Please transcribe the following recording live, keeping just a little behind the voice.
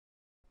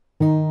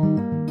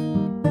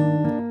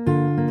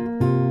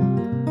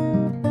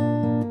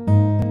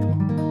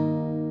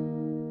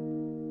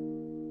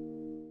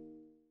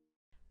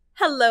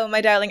Hello,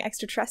 my darling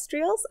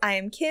extraterrestrials. I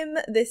am Kim.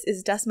 This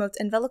is Dust, Motes,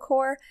 and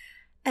Velocore.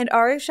 And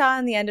Aru Shah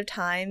and the End of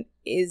Time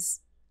is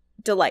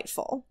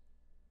delightful.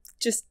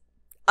 Just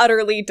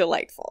utterly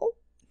delightful.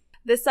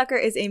 This sucker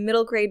is a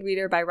middle grade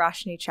reader by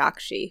Roshani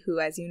Chokshi, who,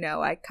 as you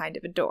know, I kind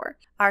of adore.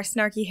 Our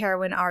snarky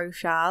heroine Aru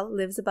Shah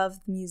lives above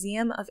the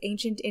Museum of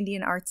Ancient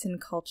Indian Arts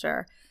and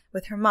Culture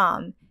with her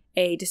mom,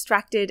 a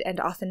distracted and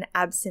often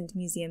absent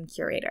museum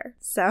curator.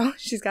 So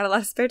she's got a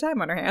lot of spare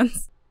time on her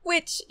hands,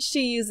 which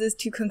she uses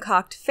to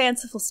concoct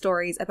fanciful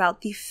stories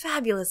about the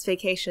fabulous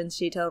vacations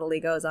she totally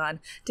goes on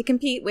to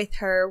compete with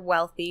her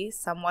wealthy,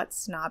 somewhat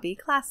snobby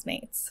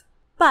classmates.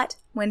 But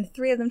when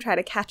three of them try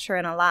to catch her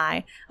in a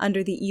lie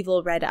under the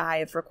evil red eye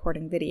of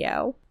recording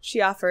video,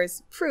 she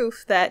offers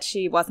proof that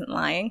she wasn't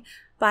lying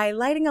by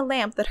lighting a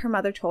lamp that her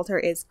mother told her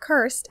is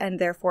cursed and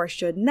therefore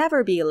should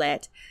never be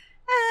lit.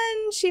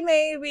 And she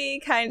maybe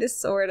kind of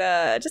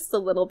sorta, just a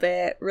little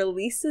bit,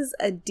 releases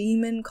a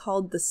demon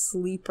called the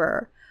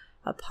Sleeper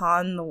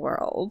upon the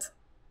world.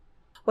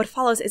 What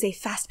follows is a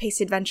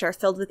fast-paced adventure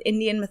filled with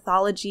Indian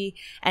mythology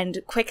and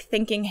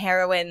quick-thinking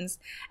heroines,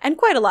 and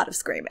quite a lot of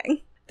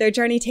screaming. Their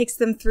journey takes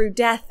them through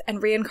death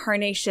and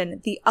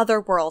reincarnation, the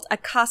otherworld, a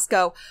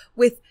Costco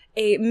with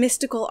a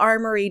mystical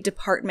armory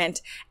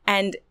department,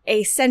 and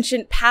a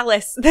sentient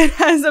palace that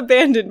has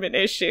abandonment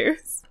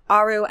issues.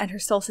 Aru and her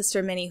soul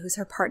sister Minnie, who's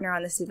her partner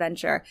on this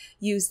adventure,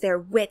 use their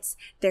wits,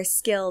 their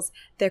skills,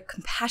 their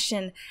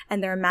compassion,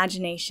 and their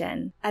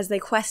imagination as they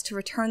quest to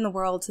return the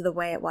world to the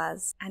way it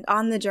was. And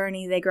on the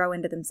journey, they grow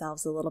into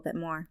themselves a little bit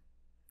more.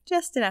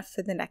 Just enough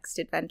for the next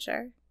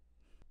adventure.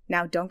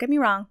 Now, don't get me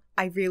wrong,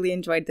 I really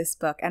enjoyed this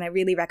book, and I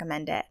really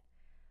recommend it.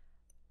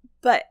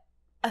 But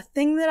a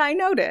thing that I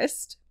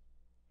noticed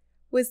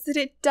was that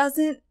it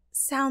doesn't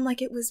sound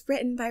like it was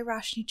written by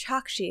Roshani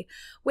Chokshi.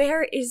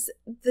 Where is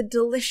the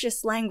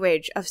delicious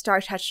language of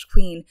Star-Touched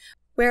Queen?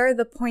 Where are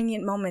the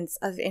poignant moments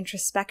of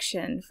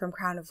introspection from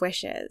Crown of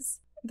Wishes?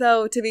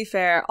 Though, to be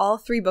fair, all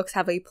three books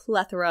have a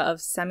plethora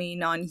of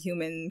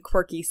semi-non-human,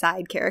 quirky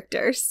side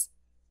characters.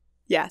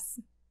 Yes,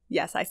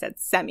 I said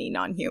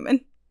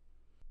semi-non-human.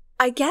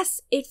 I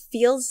guess it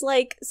feels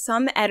like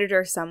some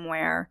editor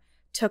somewhere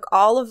took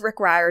all of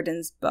Rick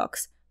Riordan's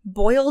books,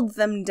 boiled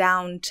them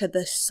down to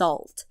the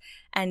salt,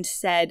 and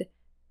said,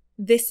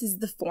 this is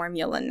the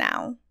formula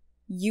now.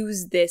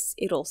 Use this,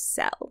 it'll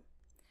sell.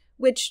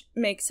 Which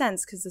makes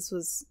sense, because this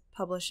was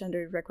published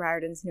under Rick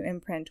Riordan's new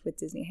imprint with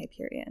Disney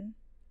Hyperion.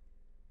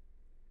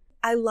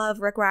 I love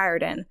Rick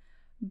Riordan,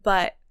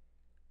 but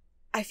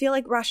I feel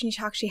like Roshani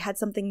Chokshi had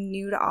something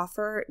new to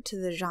offer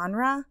to the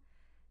genre,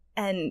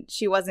 and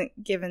she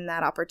wasn't given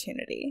that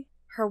opportunity.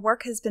 Her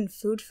work has been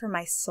food for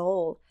my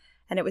soul,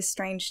 and it was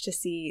strange to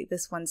see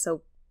this one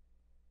so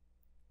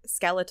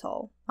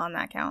skeletal on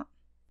that count.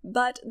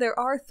 But there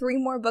are 3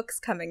 more books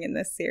coming in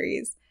this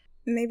series.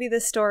 Maybe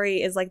this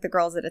story is like the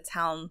girls at its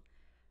helm,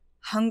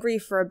 hungry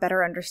for a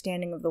better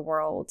understanding of the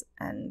world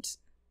and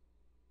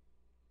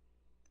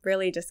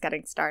really just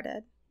getting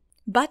started.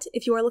 But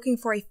if you are looking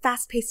for a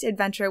fast-paced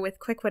adventure with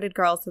quick-witted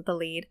girls at the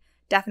lead,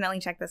 definitely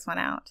check this one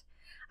out.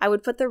 I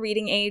would put the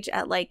reading age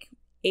at like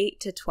 8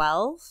 to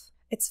 12.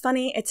 It's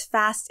funny, it's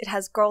fast, it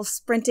has girls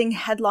sprinting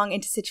headlong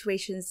into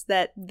situations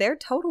that they're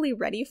totally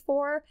ready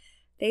for.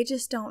 They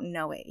just don't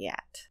know it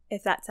yet.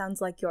 If that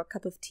sounds like your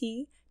cup of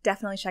tea,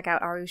 definitely check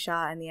out Aru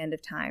Shah and the End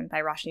of Time by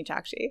Roshani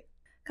Chokshi.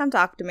 Come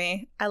talk to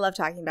me. I love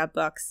talking about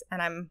books,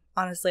 and I'm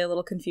honestly a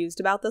little confused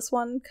about this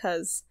one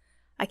because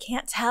I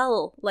can't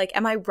tell. Like,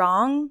 am I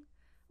wrong?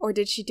 Or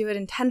did she do it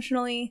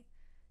intentionally?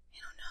 I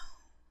don't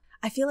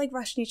know. I feel like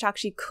Roshani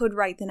Chokshi could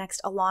write the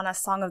next Alana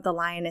Song of the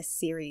Lioness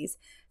series,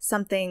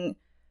 something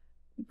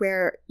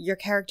where your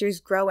characters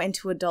grow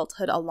into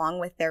adulthood along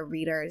with their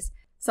readers.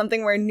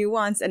 Something where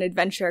nuance and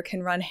adventure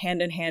can run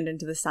hand in hand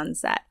into the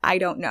sunset. I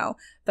don't know,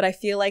 but I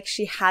feel like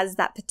she has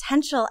that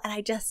potential and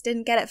I just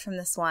didn't get it from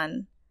this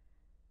one.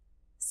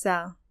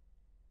 So,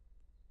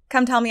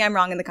 come tell me I'm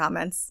wrong in the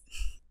comments.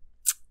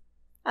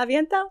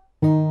 Aviento!